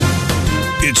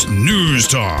It's news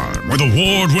time with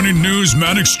award-winning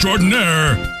newsman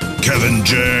extraordinaire, Kevin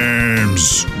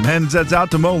James. Men sets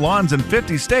out to mow lawns in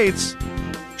 50 states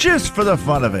just for the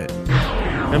fun of it.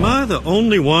 Am I the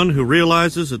only one who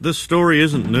realizes that this story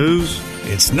isn't news?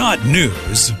 It's not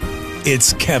news.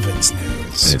 It's Kevin's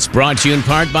news. It's brought to you in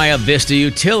part by Avista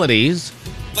Utilities.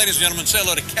 Ladies and gentlemen, say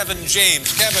hello to Kevin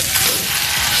James. Kevin.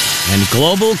 And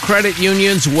Global Credit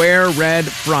Union's Wear Red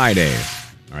Friday.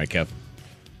 All right, Kev.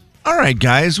 All right,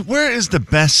 guys, where is the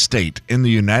best state in the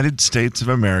United States of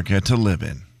America to live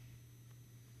in?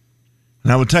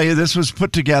 And I will tell you, this was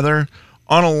put together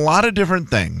on a lot of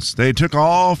different things. They took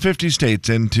all 50 states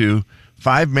into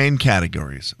 5 main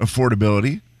categories: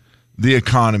 affordability, the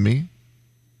economy,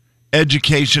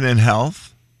 education and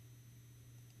health.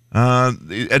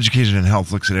 The education and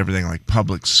health looks at everything like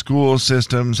public school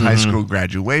systems, high school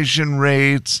graduation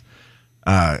rates,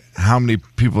 how many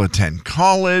people attend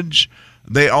college.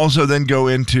 They also then go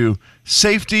into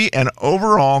safety and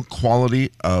overall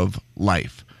quality of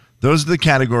life. Those are the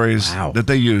categories that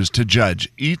they use to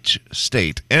judge each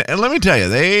state. And let me tell you,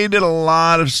 they did a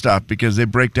lot of stuff because they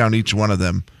break down each one of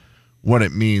them, what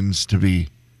it means to be,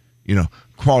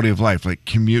 quality of life, like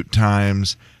commute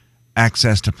times,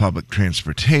 access to public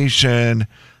transportation,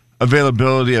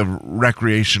 availability of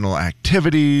recreational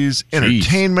activities,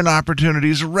 entertainment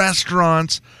opportunities,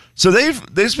 restaurants. So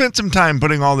they spent some time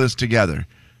putting all this together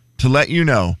to let you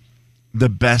know the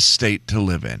best state to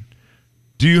live in.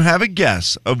 Do you have a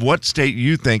guess of what state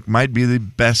you think might be the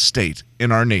best state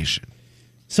in our nation?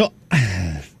 So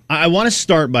I want to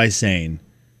start by saying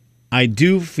I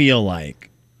do feel like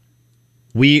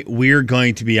we're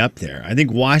going to be up there. I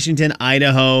think Washington,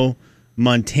 Idaho,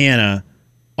 Montana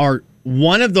are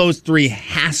one of those 3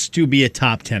 has to be a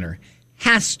top 10er.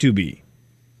 Has to be.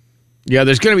 Yeah,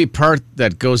 there's going to be part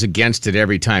that goes against it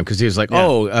every time because he was like,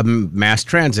 mass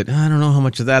transit. I don't know how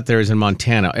much of that there is in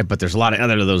Montana, but there's a lot of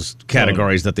other of those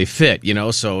categories that they fit,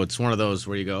 so it's one of those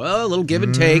where you go, a little give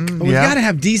and take. But we've got to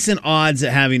have decent odds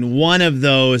at having one of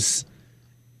those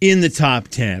in the top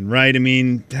 10, right? I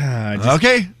mean,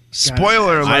 okay.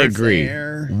 Spoiler alert. I agree.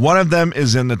 One of them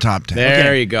is in the top 10.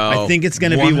 There you go. I think it's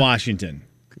going to be Washington.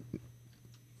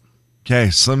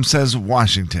 Okay, Slim says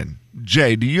Washington.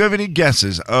 Jay, do you have any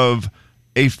guesses of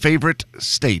a favorite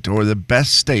state or the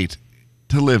best state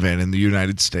to live in the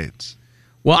United States?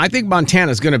 Well, I think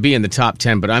Montana's going to be in the top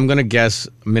 10, but I'm going to guess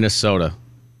Minnesota.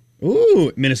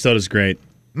 Ooh, Minnesota's great.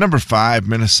 Number 5,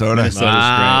 Minnesota. Minnesota's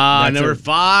great. Number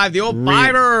 5, the old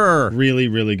fiver. Really,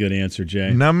 really good answer,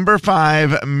 Jay. Number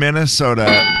 5, Minnesota.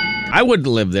 I wouldn't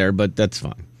live there, but that's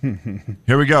fine.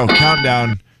 Here we go.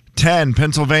 Countdown. 10,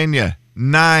 Pennsylvania.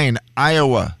 9,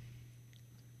 Iowa.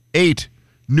 8,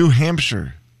 New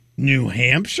Hampshire. New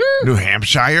Hampshire? New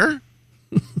Hampshire.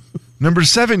 Number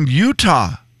 7,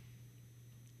 Utah.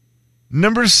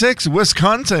 Number 6,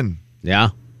 Wisconsin. Yeah.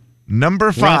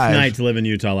 Number 5. Rough night to live in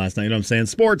Utah last night. You know what I'm saying?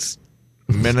 Sports.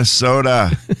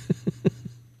 Minnesota.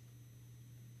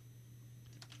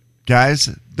 Guys,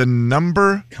 the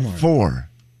number 4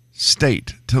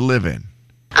 state to live in.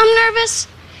 I'm nervous,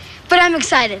 but I'm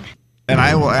excited. And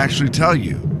I will actually tell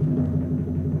you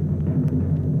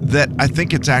that I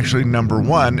think it's actually number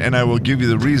 1, and I will give you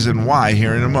the reason why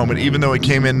here in a moment, even though it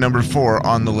came in number 4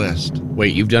 on the list.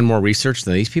 Wait, you've done more research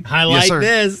than these people? I like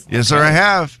this. Yes, sir, I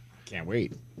have. Can't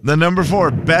wait. The number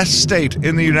 4 best state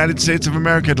in the United States of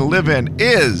America to live in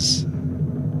is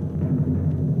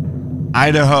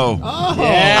Idaho. Oh,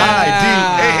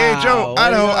 yeah. IDAHO.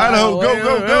 Idaho, go,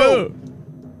 go, go.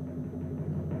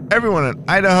 Everyone in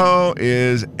Idaho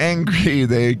is angry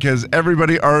because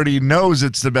everybody already knows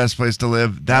it's the best place to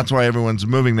live. That's why everyone's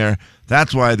moving there.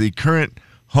 That's why the current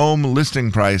home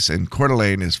listing price in Coeur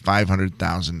d'Alene is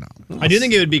 $500,000. I do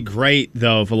think it would be great,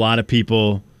 though, if a lot of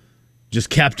people just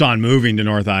kept on moving to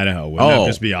North Idaho. Wouldn't that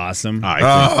just be awesome?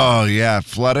 Oh, yeah.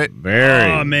 Flood it.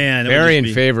 Oh, man. Very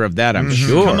in favor of that, I'm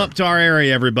sure. Come up to our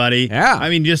area, everybody. Yeah. I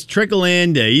mean, just trickle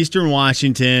into Eastern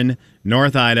Washington,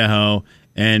 North Idaho,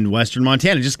 and Western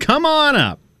Montana. Just come on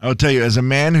up. I'll tell you, as a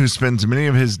man who spends many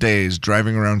of his days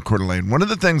driving around Coeur d'Alene, one of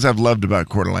the things I've loved about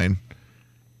Coeur d'Alene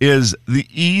is the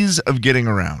ease of getting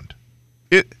around.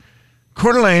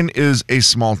 Coeur d'Alene is a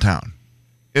small town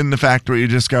in the fact where you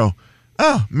just go,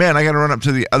 oh, man, I got to run up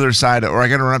to the other side, or I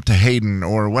got to run up to Hayden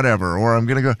or whatever, or I'm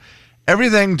going to go.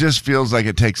 Everything just feels like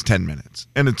it takes 10 minutes,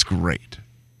 and it's great.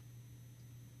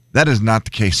 That is not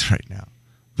the case right now.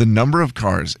 The number of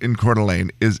cars in Coeur d'Alene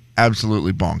is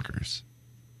absolutely bonkers.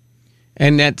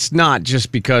 And that's not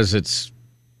just because it's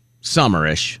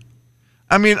summerish.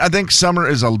 I mean, I think summer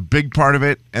is a big part of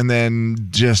it, and then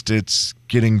just it's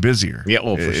getting busier. Yeah,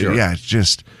 for sure. Yeah, it's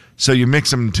just, so you mix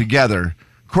them together.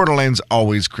 Coeur d'Alene's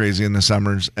always crazy in the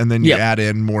summers, and then you Yep. add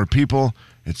in more people.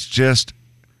 It's just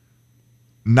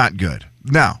not good.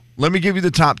 Now, let me give you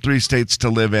the top 3 states to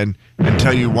live in and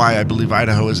tell you why I believe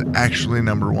Idaho is actually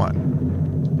number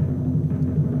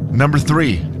 1. Number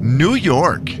 3, New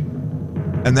York.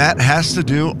 And that has to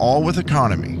do all with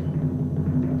economy.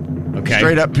 Okay.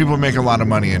 Straight up, people make a lot of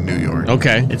money in New York.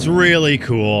 Okay. It's really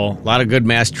cool. A lot of good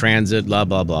mass transit, blah,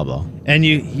 blah, blah, blah. And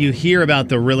you hear about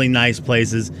the really nice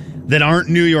places that aren't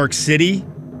New York City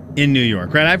in New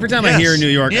York, right? Every time I hear New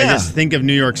York, I Yeah. just think of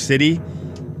New York City.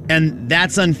 And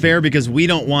that's unfair because we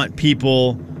don't want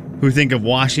people who think of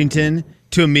Washington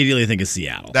to immediately think of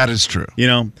Seattle. That is true. You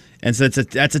know? And so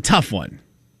that's a tough one.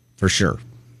 For sure.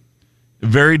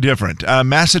 Very different.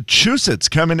 Massachusetts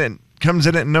comes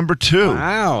in at number 2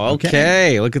 Wow.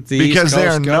 Okay. Look at the because East they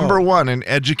Coast are go. number 1 in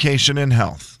education and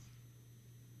health.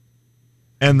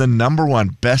 And the number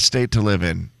 1 best state to live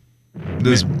in.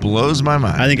 This blows my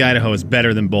mind. I think Idaho is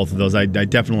better than both of those. I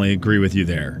definitely agree with you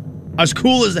there. As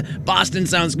cool as Boston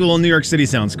sounds cool and New York City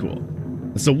sounds cool.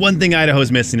 So one thing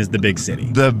Idaho's missing is the big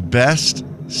city. The best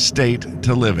state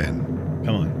to live in.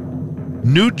 Come on.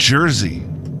 New Jersey,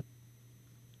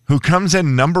 who comes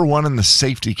in number 1 in the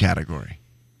safety category.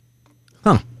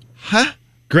 Huh. Huh?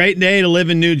 Great day to live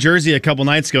in New Jersey a couple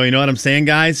nights ago. You know what I'm saying,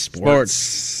 guys?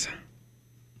 Sports.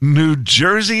 New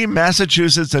Jersey,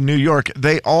 Massachusetts, and New York,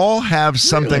 they all have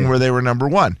something where they were number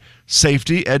 1.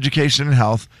 Safety, education and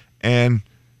health, and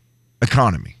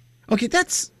economy. Okay,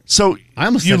 that's... So I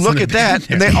almost you said look something at that,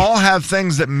 bad and there. they all have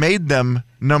things that made them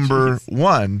number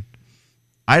 1.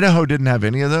 Idaho didn't have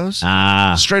any of those.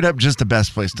 Straight up just the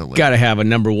best place to live. Got to have a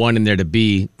number 1 in there to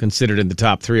be considered in the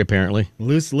top 3, apparently.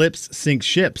 Loose lips sink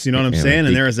ships, you know what I'm Yeah, saying? like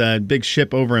And there was a big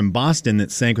ship over in Boston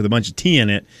that sank with a bunch of tea in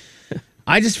it.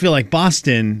 I just feel like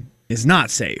Boston is not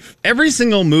safe. Every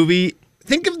single movie,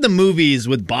 think of the movies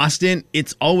with Boston,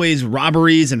 it's always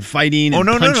robberies and fighting and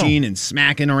punching and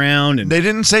smacking around. And They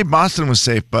didn't say Boston was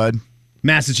safe, bud.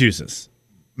 Massachusetts.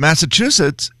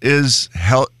 Massachusetts is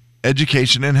health,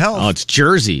 education and health. Oh, it's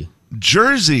Jersey.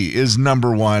 Jersey is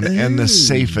number 1 and the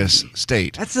safest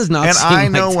state. That does not And seem I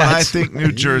like know when I that's- think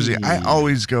New Jersey, I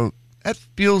always go, that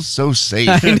feels so safe.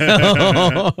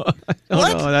 Oh,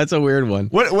 no, that's a weird one.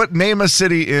 What name a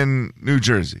city in New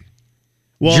Jersey?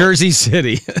 Well, Jersey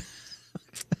City.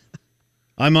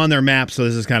 I'm on their map, so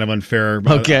this is kind of unfair.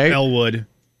 Okay. Elwood.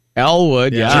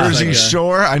 Elwood, yeah. Jersey like,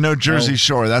 Shore? I know Jersey oh.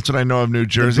 Shore. That's what I know of New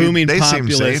Jersey. The booming they seem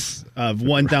populace safe. of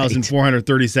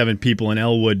 1,437 people in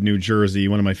Elwood, New Jersey,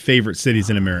 one of my favorite cities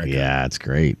in America. Yeah, it's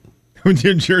great.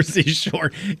 New Jersey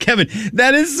Shore. Kevin,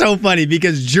 that is so funny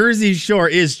because Jersey Shore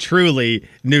is truly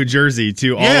New Jersey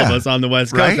to all of us on the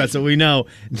West Coast. right? That's what we know.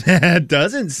 That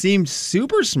doesn't seem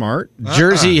super smart.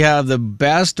 Jersey have the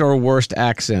best or worst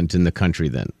accent in the country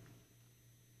then?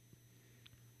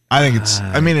 I think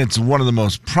it's one of the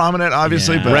most prominent,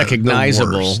 obviously, Yeah. but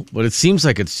Recognizable, the worst. but it seems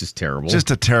like it's just terrible.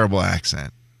 Just a terrible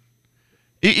accent.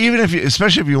 Even if you,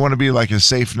 especially if you want to be like a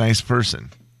safe, nice person.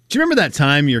 Do you remember that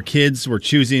time your kids were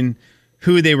choosing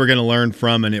who they were going to learn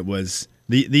from, and it was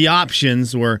the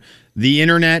options were the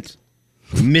internet,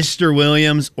 Mr.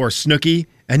 Williams, or Snooki,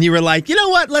 and you were like, you know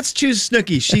what? Let's choose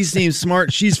Snooki. She seems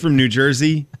smart. She's from New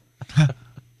Jersey.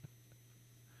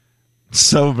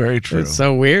 So very true. It's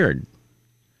so weird.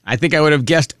 I think I would have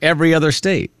guessed every other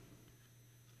state.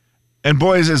 And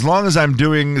boys, as long as I'm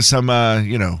doing some,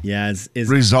 Yeah,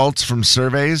 results from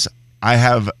surveys, I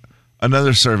have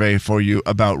another survey for you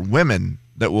about women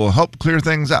that will help clear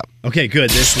things up. okay,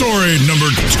 good. Story number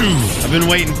 2. I've been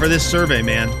waiting for this survey,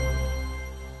 man.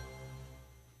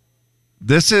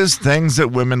 This is things that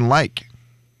women like.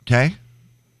 Okay?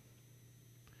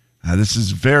 This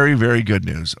is very, very good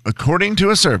news. According to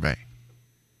a survey,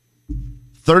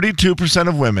 32%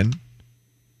 of women,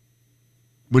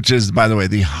 which is, by the way,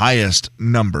 the highest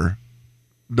number,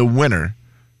 the winner,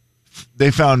 they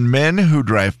found men who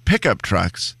drive pickup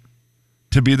trucks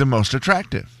to be the most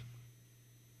attractive.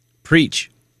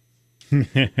 Preach.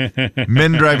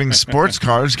 Men driving sports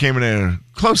cars came in a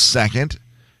close second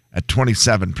at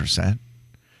 27%.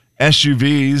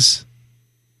 SUVs,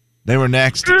 they were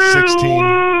next at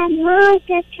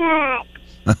 16%.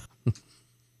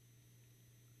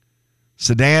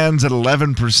 Sedans at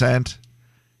 11%.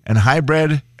 And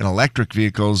hybrid and electric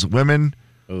vehicles, women,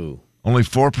 Ooh. only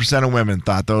 4% of women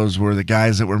thought those were the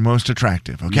guys that were most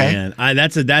attractive. Okay? Man,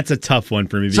 that's a tough one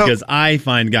for me So- because I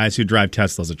find guys who drive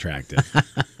Teslas attractive.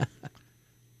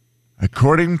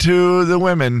 According to the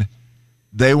women,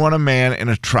 they want a man in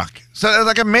a truck. So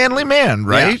like a manly man,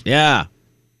 right? Yeah.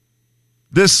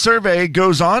 This survey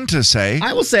goes on to say,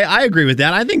 I will say I agree with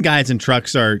that. I think guys in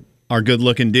trucks are good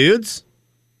looking dudes.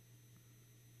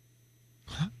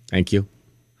 Thank you.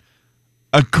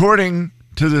 According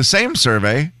to the same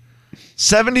survey,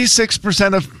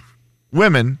 76% of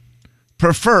women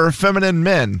prefer feminine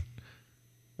men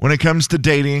when it comes to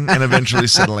dating and eventually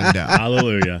settling down.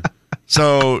 Hallelujah.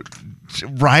 So,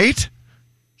 right?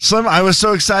 Slim, I was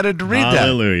so excited to read that.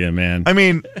 Hallelujah, man. I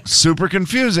mean, super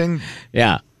confusing.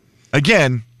 Yeah.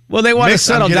 Again, Well, they want to mixed-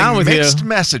 settle I'm getting down with you. mixed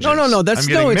messages. No. That's I'm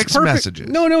getting it's mixed perfect. messages.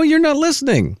 No, you're not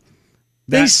listening.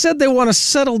 They said they want to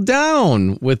settle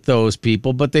down with those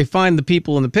people, but they find the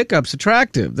people in the pickups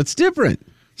attractive. That's different.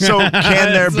 So, can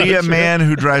there That's be not a true. man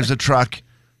who drives a truck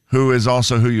who is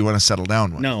also who you want to settle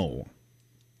down with? No.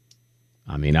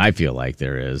 I mean, I feel like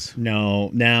there is.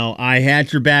 No. Now, I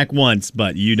had your back once,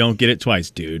 but you don't get it twice,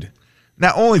 dude.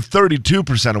 Now, only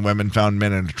 32% of women found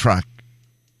men in a truck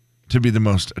to be the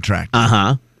most attractive.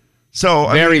 Uh-huh. So,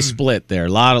 I Very mean, split there. A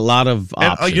lot of and,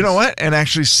 options. you know what? And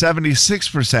actually,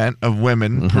 76% of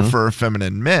women prefer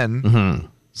feminine men.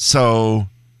 So,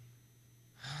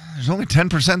 there's only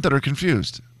 10% that are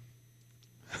confused.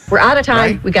 We're out of time.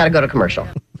 Right. We got to go to commercial.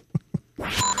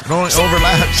 It only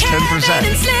overlaps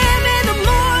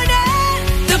 10%.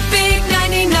 The big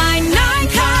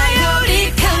 99.9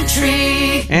 Coyote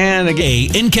Country. And again,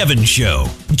 Jay and Kevin Show.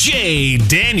 Jay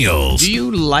Daniels. do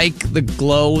you like the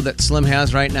glow that Slim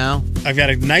has right now? I've got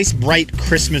a nice bright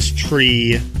Christmas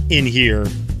tree in here,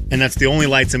 and that's the only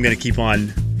lights I'm going to keep on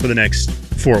for the next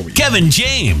 4 weeks. Kevin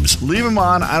James. Leave them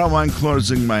on. I don't mind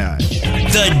closing my eyes.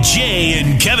 The Jay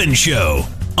and Kevin Show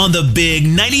on the big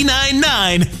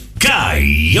 99.9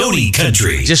 Coyote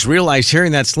Country. Just realized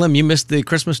hearing that, Slim, you missed the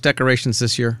Christmas decorations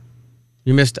this year.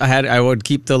 You missed. I would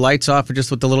keep the lights off just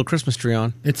with the little Christmas tree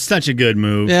on. It's such a good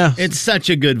move. Yeah. It's such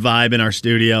a good vibe in our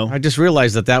studio. I just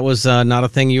realized that was not a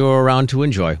thing you were around to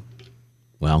enjoy.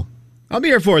 Well, I'll be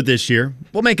here for it this year.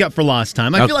 We'll make up for lost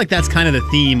time. I feel like that's kind of the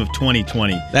theme of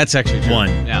 2020. that's actually true. One.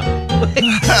 Yeah.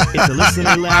 It's a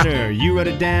listener letter. You wrote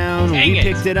it down. Dang We it.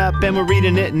 picked it up and we're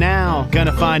reading it now.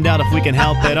 Gonna find out if we can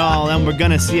help at all. And we're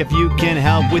gonna see if you can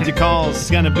help with your calls. It's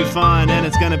gonna be fun and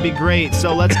it's gonna be great.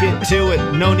 So let's get to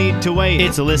it. No need to wait.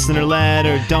 It's a listener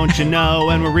letter, don't you know?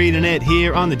 And we're reading it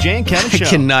here on the Jay and Kevin I Show.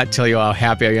 cannot tell you how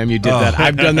happy I am you did that.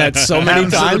 I've done that so many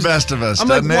Happens to times. the best of us, I'm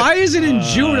like, doesn't it? why is it in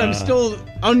June? I'm still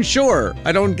unsure.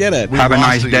 I don't get it. Have a lost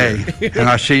nice a day. And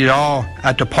I'll see you all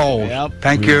at the polls. Yep.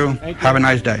 Thank you. Have a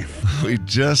nice day. We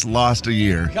just lost a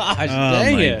year. Gosh, Oh,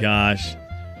 dang my it. gosh.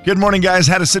 Good morning, guys.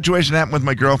 Had a situation happen with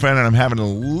my girlfriend, and I'm having a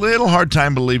little hard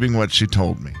time believing what she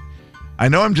told me. I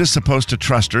know I'm just supposed to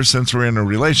trust her since we're in a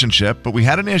relationship, but we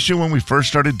had an issue when we first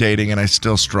started dating, and I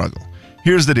still struggle.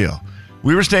 Here's the deal.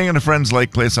 We were staying at a friend's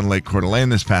lake place on Lake Coeur d'Alene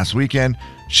this past weekend.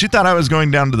 She thought I was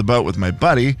going down to the boat with my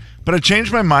buddy, but I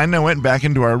changed my mind and I went back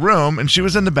into our room, and she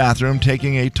was in the bathroom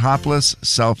taking a topless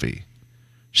selfie.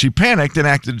 She panicked and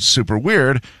acted super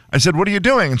weird. I said, "What are you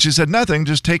doing?" And she said, "Nothing,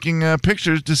 just taking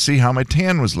pictures to see how my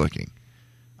tan was looking."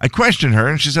 I questioned her,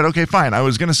 and she said, "Okay, fine. I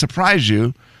was going to surprise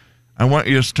you. I want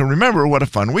you to remember what a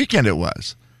fun weekend it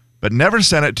was." But never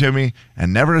sent it to me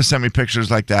and never has sent me pictures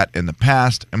like that in the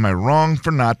past. Am I wrong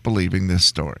for not believing this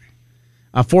story?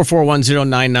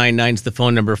 4410999 is the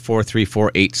phone number,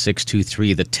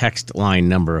 4348623, the text line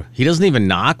number. He doesn't even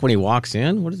knock when he walks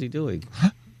in? What is he doing?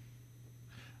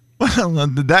 Well,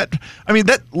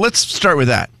 let's start with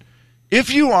that.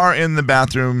 If you are in the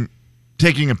bathroom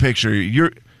taking a picture,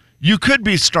 you could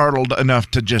be startled enough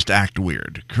to just act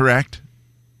weird, correct?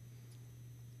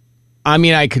 I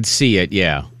mean, I could see it,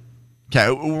 yeah. Okay,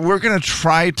 we're going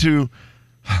to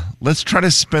let's try to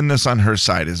spin this on her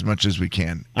side as much as we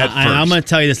can at first. I'm going to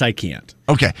tell you this, I can't.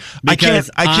 Okay. Because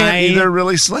I can't either,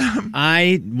 really, Slim.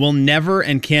 I will never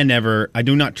and can never. I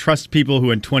do not trust people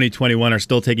who in 2021 are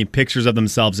still taking pictures of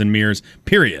themselves in mirrors,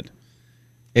 period.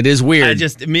 It is weird.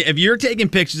 If you're taking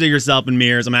pictures of yourself in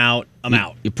mirrors, I'm out. I'm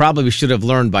out. You probably should have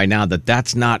learned by now that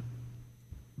that's not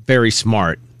very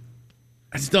smart.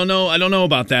 I just don't know. I don't know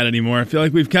about that anymore. I feel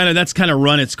like that's kind of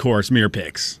run its course, mirror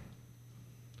pics.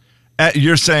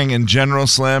 You're saying in general,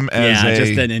 Slim,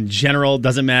 just that in general,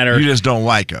 doesn't matter. You just don't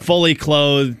like them. Fully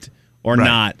clothed or Right.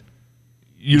 not.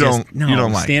 You don't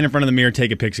like stand in front of the mirror,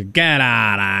 take a picture. Get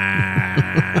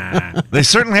out. They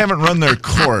certainly haven't run their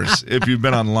course if you've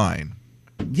been online.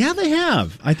 Yeah, they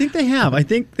have. I think they have. I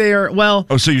think they are, well.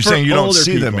 Oh, so you're for saying you don't older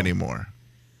see them people. anymore?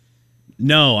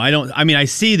 No, I don't. I mean, I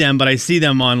see them, but I see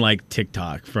them on like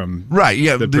TikTok from Right,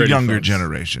 yeah, the pretty younger folks.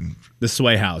 generation. The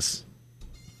Sway House.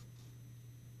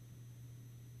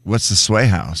 What's the Sway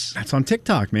House? That's on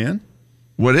TikTok, man.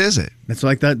 What is it? That's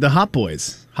like the Hot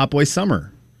Boys. Hot Boys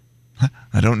Summer.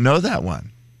 I don't know that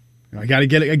one. I gotta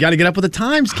get up with the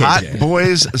times, Hot KJ.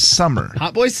 Boys Summer.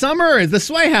 Hot Boys Summer is the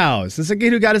Sway House. This is a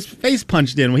kid who got his face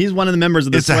punched in. Well, he's one of the members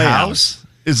of the It's a Sway house?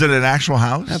 Is it an actual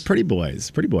house? Pretty boy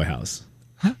house.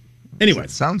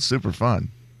 Anyways, sounds super fun.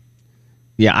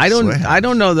 Yeah, I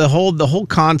don't know the whole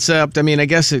concept. I mean, I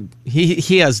guess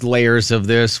he has layers of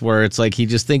this where it's like he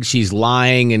just thinks she's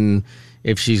lying, and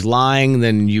if she's lying,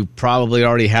 then you probably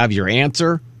already have your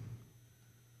answer.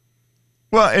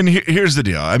 Well, and here's the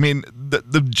deal. I mean,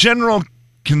 the general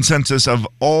consensus of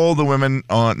all the women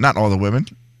not all the women,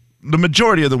 the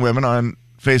majority of the women on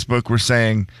Facebook were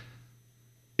saying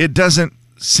it doesn't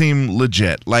seem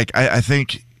legit. Like, I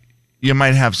think you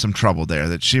might have some trouble there,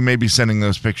 that she may be sending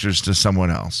those pictures to someone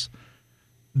else.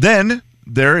 Then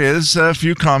there is a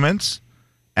few comments.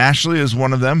 Ashley is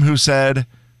one of them who said,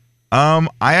 I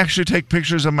actually take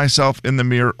pictures of myself in the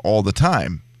mirror all the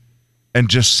time and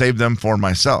just save them for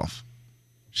myself.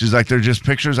 She's like, they're just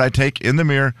pictures I take in the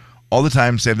mirror all the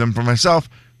time, save them for myself.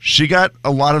 She got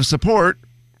a lot of support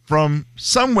from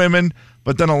some women,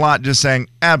 but then a lot just saying,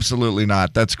 absolutely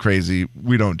not. That's crazy.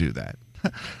 We don't do that.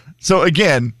 So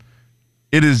again,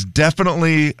 it is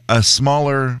definitely a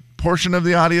smaller portion of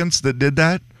the audience that did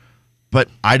that, but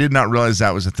I did not realize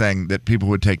that was a thing, that people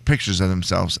would take pictures of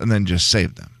themselves and then just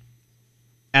save them.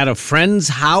 At a friend's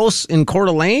house in Coeur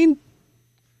d'Alene?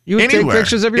 You would Anywhere. take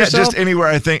pictures of yourself? Yeah, just anywhere.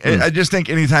 I think. I just think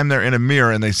anytime they're in a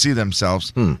mirror and they see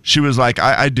themselves, she was like,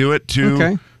 I do it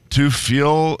to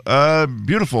feel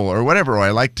beautiful or whatever. Or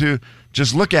I like to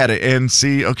just look at it and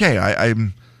see, okay,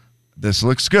 I'm this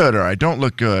looks good or I don't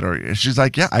look good. Or she's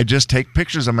like, yeah, I just take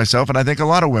pictures of myself, and I think a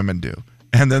lot of women do.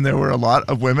 And then there were a lot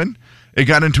of women. It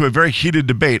got into a very heated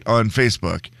debate on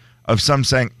Facebook of some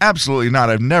saying, absolutely not,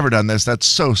 I've never done this, that's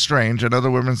so strange. And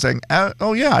other women saying,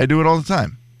 oh yeah, I do it all the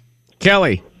time.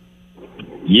 Kelly.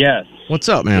 Yes. What's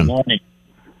up, man? Good morning.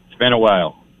 It's been a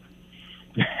while.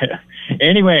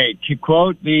 Anyway, to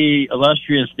quote the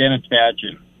illustrious Dennis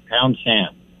Patchen, pound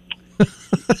sand.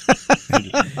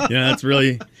 Yeah, that's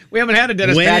really... We haven't had a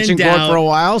Dennis Patchen quote for a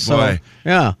while, so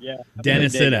yeah.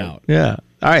 Dennis it out. Yeah.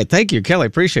 All right, thank you, Kelly.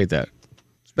 Appreciate that.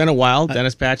 It's been a while.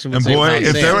 Dennis Patchen. And boy,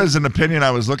 if there was an opinion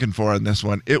I was looking for in this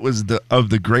one, it was of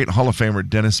the great Hall of Famer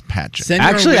Dennis Patchen.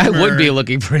 Actually, I would be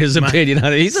looking for his opinion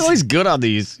on it. He's always good on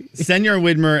these. Senor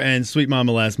Widmer and Sweet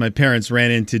Mama Les, my parents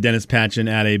ran into Dennis Patchen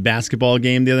at a basketball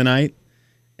game the other night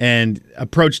and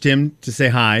approached him to say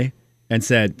hi and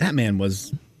said, that man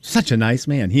was such a nice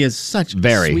man. He is such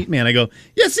a sweet man. I go,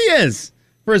 yes, he is.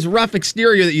 For his rough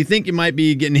exterior that you think you might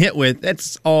be getting hit with,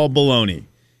 that's all baloney.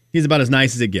 He's about as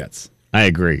nice as it gets. I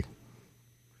agree.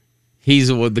 He's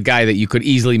the guy that you could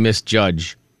easily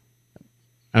misjudge.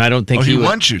 And I don't think he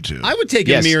wants you to. I would take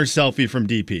a mirror selfie from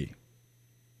DP.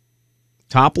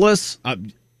 Topless?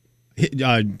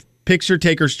 Picture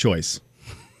taker's choice.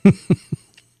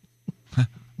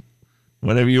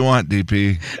 Whatever you want,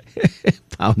 DP.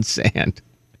 Pound sand.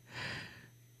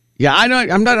 Yeah,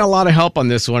 I'm not a lot of help on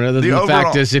this one, other than the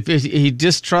fact is, if he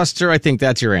distrusts her, I think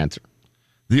that's your answer.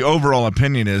 The overall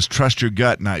opinion is trust your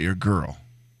gut, not your girl.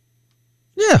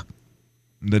 Yeah.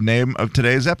 The name of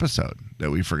today's episode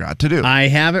that we forgot to do. I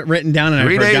have it written down and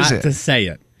I forgot to say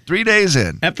it. 3 days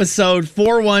in. Episode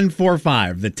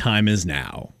 4145. The time is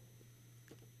now.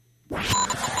 Jay,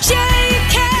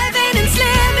 Kevin, and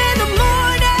Slim in the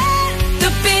morning.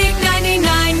 The big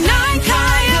 99.9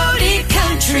 Coyote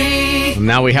Country.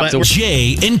 Now we have to...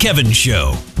 Jay and Kevin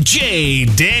Show. Jay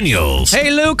Daniels. Hey,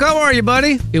 Luke, how are you,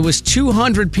 buddy? It was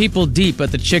 200 people deep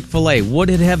at the Chick-fil-A. Would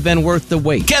it have been worth the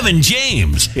wait? Kevin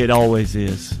James. It always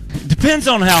is. Depends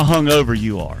on how hungover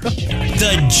you are.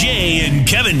 The Jay and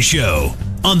Kevin Show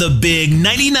on the big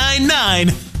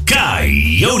 99.9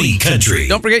 Coyote Country.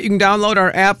 Don't forget, you can download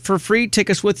our app for free. Take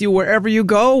us with you wherever you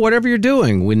go, whatever you're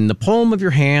doing. In the palm of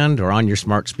your hand or on your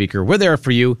smart speaker, we're there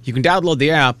for you. You can download the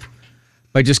app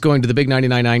by just going to the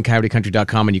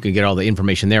big999coyotecountry.com, and you can get all the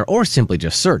information there, or simply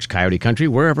just search Coyote Country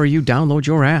wherever you download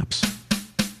your apps.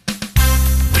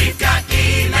 We've got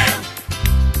email.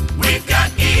 We've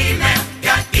got email.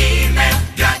 Got email.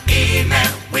 Got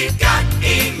email. We've got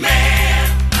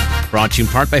email. Brought to you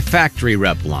in part by Factory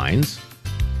Rep Lines.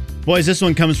 Boys, this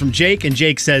one comes from Jake, and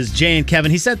Jake says, Jay and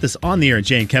Kevin, he said this on the air at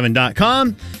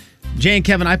jayandkevin.com. Jay and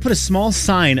Kevin, I put a small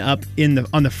sign up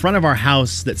on the front of our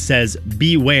house that says,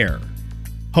 beware,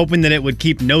 hoping that it would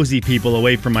keep nosy people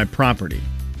away from my property.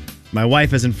 My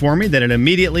wife has informed me that it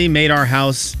immediately made our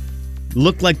house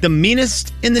look like the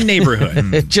meanest in the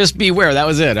neighborhood. Just beware, that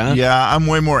was it, huh? Yeah, I'm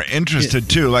way more interested,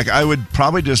 too. Like, I would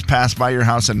probably just pass by your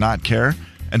house and not care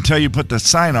until you put the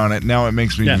sign on it. Now it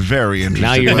makes me very interested.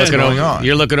 Now you're what's looking going on.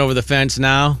 You're looking over the fence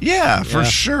now? Yeah, for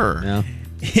sure. Yeah.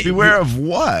 Beware of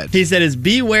what? He said, is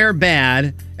beware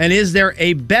bad, and is there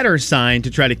a better sign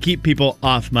to try to keep people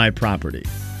off my property?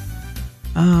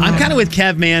 I'm kind of with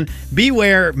Kev, man.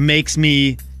 Beware makes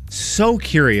me so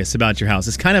curious about your house.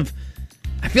 It's kind of,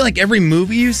 I feel like every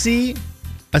movie you see,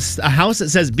 a house that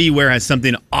says beware has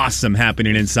something awesome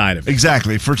happening inside of it.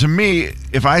 Exactly. To me,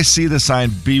 if I see the sign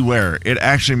beware, it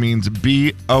actually means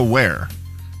be aware.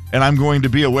 And I'm going to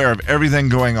be aware of everything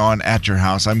going on at your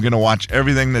house. I'm going to watch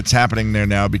everything that's happening there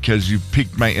now because you've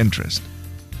piqued my interest.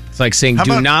 It's like saying,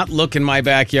 do not look in my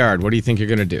backyard. What do you think you're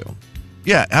going to do?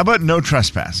 Yeah, how about no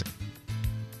trespassing?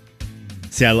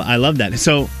 See, I love that.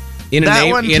 So, in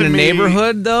a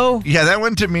neighborhood, though? Yeah, that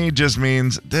one to me just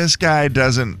means this guy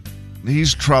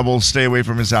he's trouble, stay away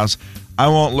from his house. I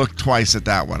won't look twice at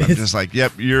that one. I'm just like,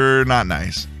 yep, you're not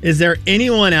nice. Is there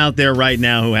anyone out there right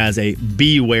now who has a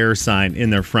beware sign in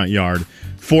their front yard?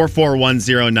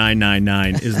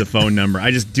 4410999 is the phone number.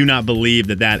 I just do not believe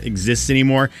that exists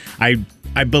anymore. I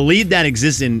believe that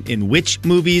exists in witch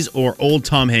movies or old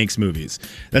Tom Hanks movies.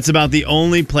 That's about the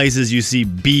only places you see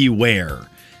beware.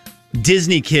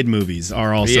 Disney kid movies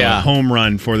are also a home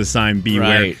run for the sign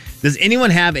beware. Right. Does anyone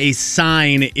have a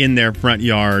sign in their front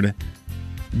yard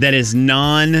that is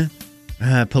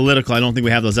non-political? I don't think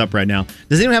we have those up right now.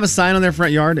 Does anyone have a sign on their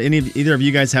front yard? Either of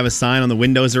you guys have a sign on the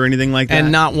windows or anything like that?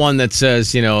 And not one that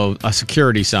says, a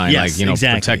security sign, yes, like,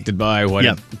 exactly. protected by what?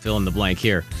 Yep. Fill in the blank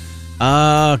here.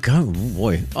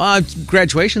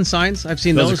 Graduation signs. I've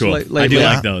seen those. Are cool. Lately. I do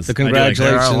like those. The congratulations.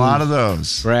 There are a lot of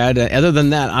those. Brad, other than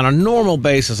that, on a normal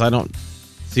basis, I don't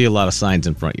see a lot of signs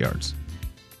in front yards.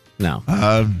 No.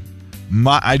 I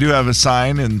do have a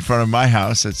sign in front of my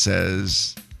house that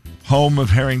says, home of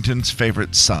Harrington's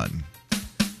favorite son.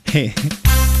 Hey.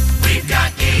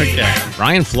 Okay.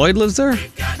 Ryan Floyd lives there?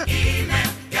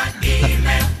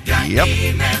 Yep.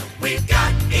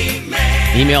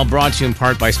 Email brought to you in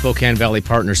part by Spokane Valley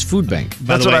Partners Food Bank.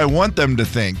 That's what I want them to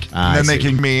think. And then they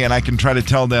can and I can try to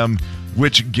tell them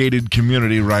which gated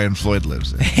community Ryan Floyd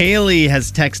lives in. Haley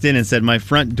has texted in and said, my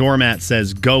front doormat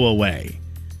says go away.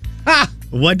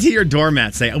 What do your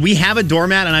doormat say? We have a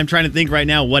doormat, and I'm trying to think right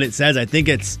now what it says. I think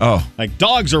it's like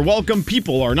dogs are welcome,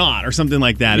 people are not, or something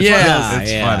like that. It's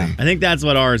funny. funny. I think that's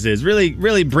what ours is.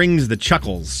 Really brings the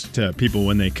chuckles to people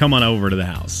when they come on over to the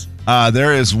house.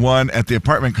 There is one at the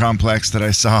apartment complex that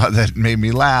I saw that made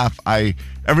me laugh.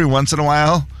 Every once in a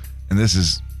while, and this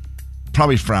is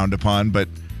probably frowned upon, but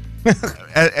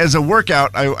as a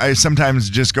workout, I sometimes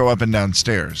just go up and down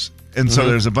stairs. And so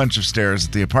there's a bunch of stairs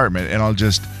at the apartment, and I'll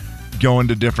just go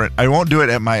into different. I won't do it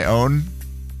at my own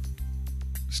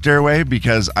stairway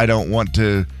because I don't want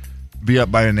to be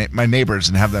up by my neighbors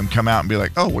and have them come out and be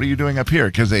like, oh, what are you doing up here?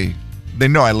 Because they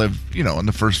know I live, on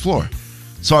the first floor.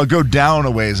 So I'll go down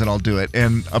a ways and I'll do it.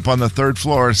 And up on the third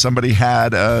floor, somebody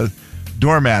had a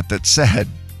doormat that said,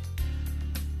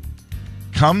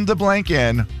 come the blank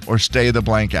in or stay the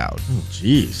blank out. Oh,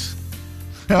 jeez.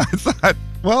 And I thought,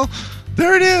 well,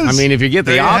 there it is. I mean, if you get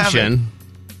the There you have option,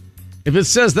 if it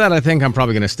says that, I think I'm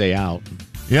probably going to stay out.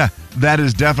 Yeah, that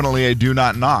is definitely a do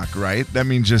not knock, right? That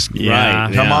means just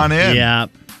come on in. Yeah.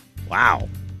 Wow.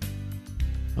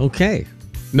 Okay.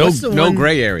 No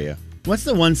gray area. What's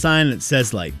the one sign that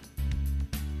says, like,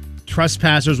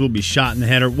 trespassers will be shot in the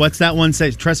head? Or what's that one say?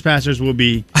 Trespassers will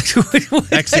be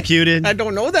executed? I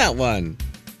don't know that one.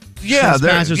 Yeah,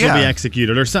 trespassers will be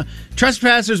executed. Or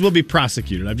trespassers will be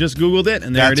prosecuted. I've just Googled it,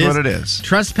 and there it is. That's what it is.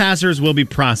 Trespassers will be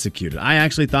prosecuted. I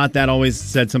actually thought that always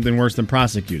said something worse than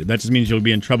prosecuted. That just means you'll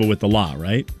be in trouble with the law,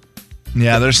 right?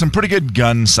 Yeah, there's some pretty good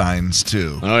gun signs,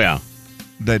 too. Oh, yeah.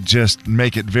 That just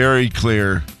make it very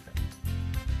clear.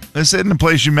 This isn't a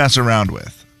place you mess around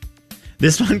with.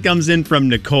 This one comes in from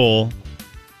Nicole.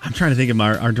 I'm trying to think of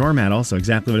our doormat also,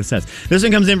 exactly what it says. This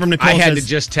one comes in from Nicole. I had to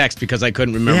just text because I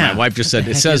couldn't remember. Yeah. My wife just said,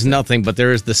 it says nothing, but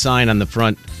there is the sign on the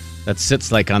front that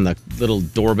sits like on the little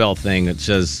doorbell thing. It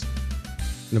says,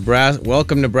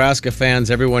 welcome Nebraska fans.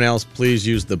 Everyone else, please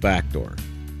use the back door.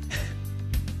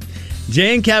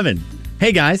 Jay and Kevin.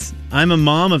 Hey, guys. I'm a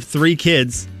mom of 3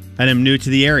 kids and am new to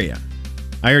the area.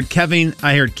 I heard Kevin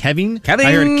talk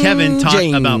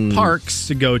about parks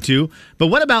to go to, but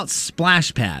what about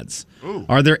splash pads? Ooh.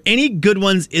 Are there any good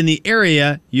ones in the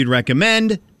area you'd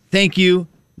recommend? Thank you.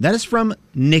 That is from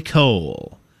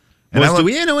Nicole. And do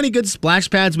we know any good splash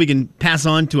pads we can pass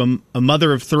on to a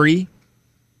mother of 3?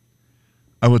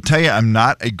 I will tell you, I'm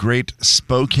not a great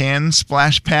Spokane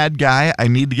splash pad guy. I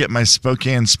need to get my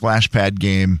Spokane splash pad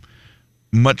game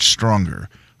much stronger.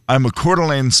 I'm a Coeur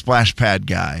d'Alene splash pad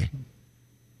guy.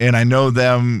 And I know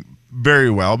them very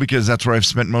well because that's where I've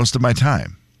spent most of my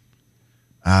time.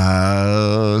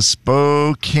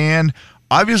 Spokane.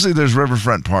 Obviously, there's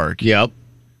Riverfront Park. Yep.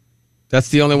 That's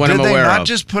the only one I'm aware of. Did they not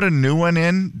just put a new one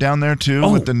in down there,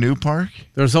 too, with the new park?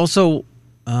 There's also,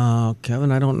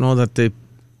 Kevin, I don't know that they...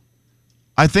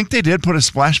 I think they did put a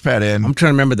splash pad in. I'm trying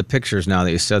to remember the pictures now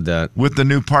that you said that. With the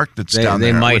new park that's down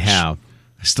there. They might which have.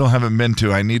 I still haven't been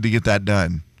to. I need to get that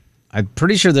done. I'm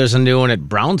pretty sure there's a new one at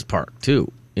Browns Park,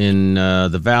 too, in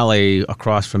the valley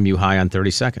across from U High on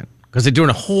 32nd. Because they're doing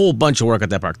a whole bunch of work at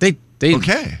that park. They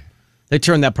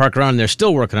turned that park around, and they're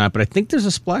still working on it, but I think there's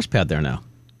a splash pad there now.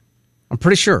 I'm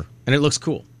pretty sure, and it looks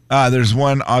cool. There's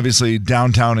one, obviously,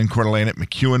 downtown in Coeur d'Alene at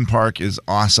McEwen Park is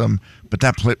awesome, but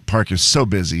that park is so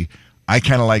busy. I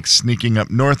kind of like sneaking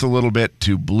up north a little bit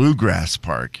to Bluegrass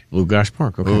Park. Bluegrass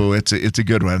Park, okay. Oh, it's a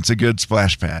good one. It's a good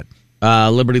splash pad.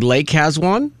 Liberty Lake has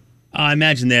one. I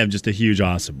imagine they have just a huge,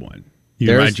 awesome one. You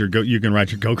can ride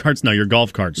your go-karts? No, your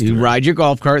golf carts. You ride your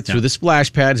golf cart through the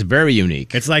splash pad. It's very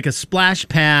unique. It's like a splash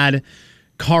pad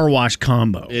car wash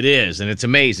combo. It is, and it's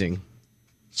amazing.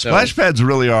 Splash pads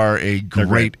really are a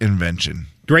great invention.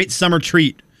 Great summer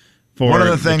treat for one of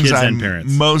the things kids I'm and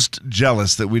parents. most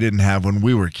jealous that we didn't have when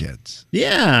we were kids.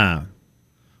 Yeah.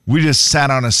 We just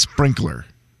sat on a sprinkler.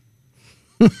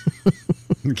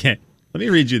 Okay. Let me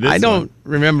read you this. I don't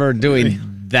remember doing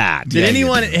that. Did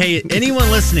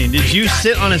anyone listening, did you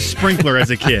sit on a sprinkler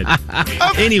as a kid?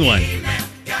 Anyone?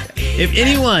 If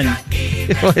anyone...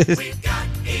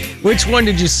 Which one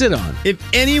did you sit on? If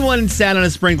anyone sat on a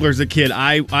sprinkler as a kid,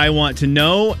 I want to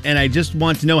know, and I just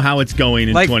want to know how it's going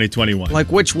in 2021.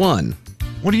 Like which one?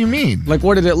 What do you mean? Like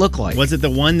what did it look like? Was it the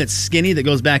one that's skinny that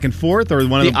goes back and forth, or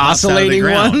one of the oscillating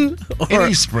one?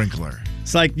 Any sprinkler.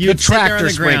 It's like you'd sit there on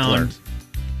the ground.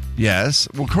 Yes.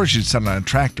 Well, of course you'd sit on a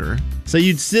tractor. So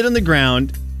you'd sit on the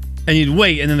ground, and you'd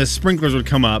wait, and then the sprinklers would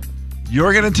come up.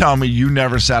 You're going to tell me you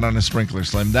never sat on a sprinkler,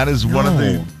 Slim. That is one of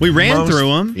the We ran through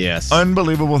them. Yes.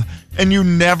 Unbelievable. And you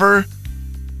never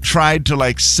tried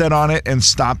to sit on it and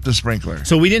stop the sprinkler.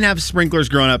 So we didn't have sprinklers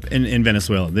growing up in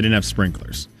Venezuela. They didn't have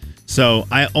sprinklers. So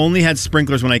I only had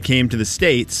sprinklers when I came to the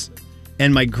States,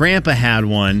 and my grandpa had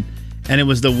one, and it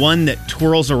was the one that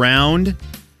twirls around,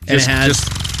 and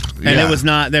it was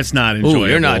not. That's not enjoyable. Ooh,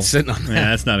 you're not sitting on that. Yeah,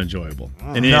 that's not enjoyable.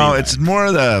 No, it's more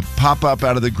of the pop up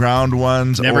out of the ground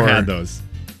ones. Never had those.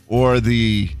 Or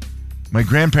my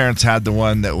grandparents had the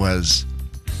one that was.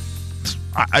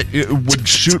 It would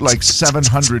shoot like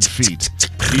 700 feet.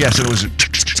 Yes, it was.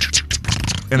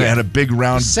 And it had a big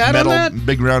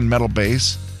round metal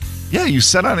base. Yeah, you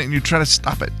sit on it and you try to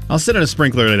stop it. I'll sit on a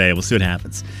sprinkler today. We'll see what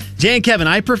happens. Jay and Kevin,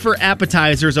 I prefer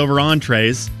appetizers over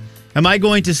entrees. Am I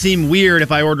going to seem weird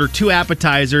if I order 2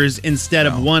 appetizers instead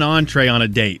of 1 entree on a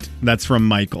date? That's from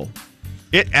Michael.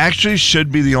 It actually should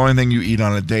be the only thing you eat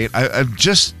on a date. I've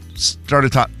just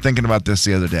started thinking about this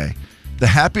the other day. The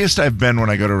happiest I've been when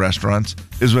I go to restaurants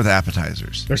is with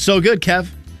appetizers. They're so good, Kev.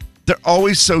 They're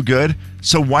always so good.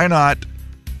 So why not?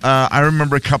 I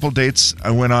remember a couple dates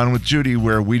I went on with Judy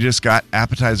where we just got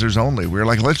appetizers only. We were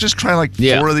like, let's just try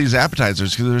 4 of these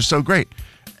appetizers because they're so great.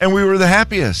 And we were the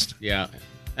happiest. Yeah.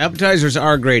 Appetizers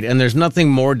are great, and there's nothing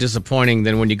more disappointing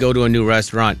than when you go to a new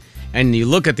restaurant and you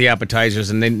look at the appetizers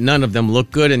and none of them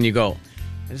look good, and you go,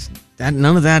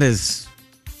 none of that is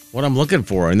what I'm looking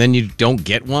for, and then you don't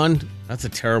get one. That's a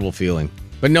terrible feeling.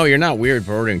 But no, you're not weird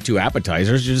for ordering 2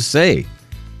 appetizers. You just say,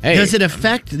 hey. Does it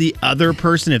affect the other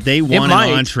person if they want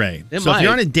an entree? If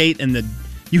you're on a date and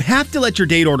you have to let your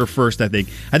date order first, I think.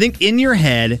 I think in your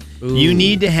head, you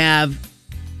need to have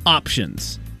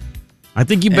options. I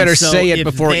think you better say it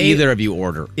before either of you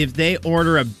order. If they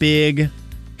order here's the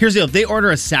deal, if they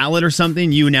order a salad or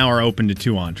something, you now are open to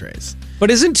 2 entrees. But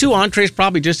isn't 2 entrees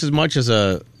probably just as much as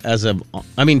 2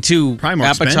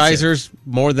 appetizers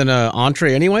more than an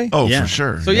entree anyway? Oh, yeah. For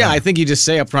sure. So I think you just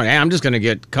say up front, hey, I'm just going to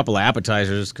get a couple of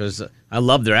appetizers because I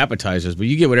love their appetizers, but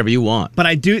you get whatever you want. But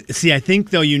I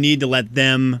think though you need to let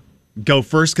them go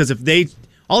first, because if they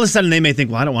all of a sudden they may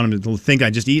think, well, I don't want him to think I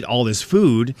just eat all this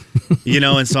food,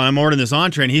 and so I'm ordering this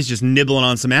entree and he's just nibbling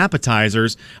on some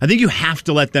appetizers. I think you have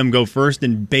to let them go first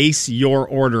and base your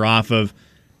order off of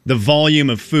the volume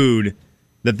of food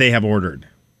that they have ordered.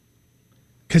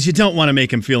 Because you don't want to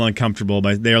make them feel uncomfortable.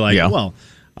 They're like, well,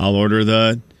 I'll order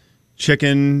the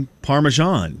chicken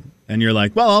parmesan. And you're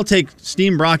like, well, I'll take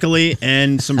steamed broccoli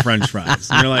and some French fries.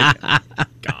 And you're like,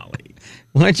 golly.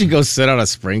 Why don't you go sit on a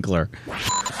sprinkler?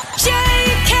 Jay,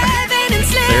 Kevin, and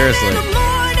Slim Seriously. in the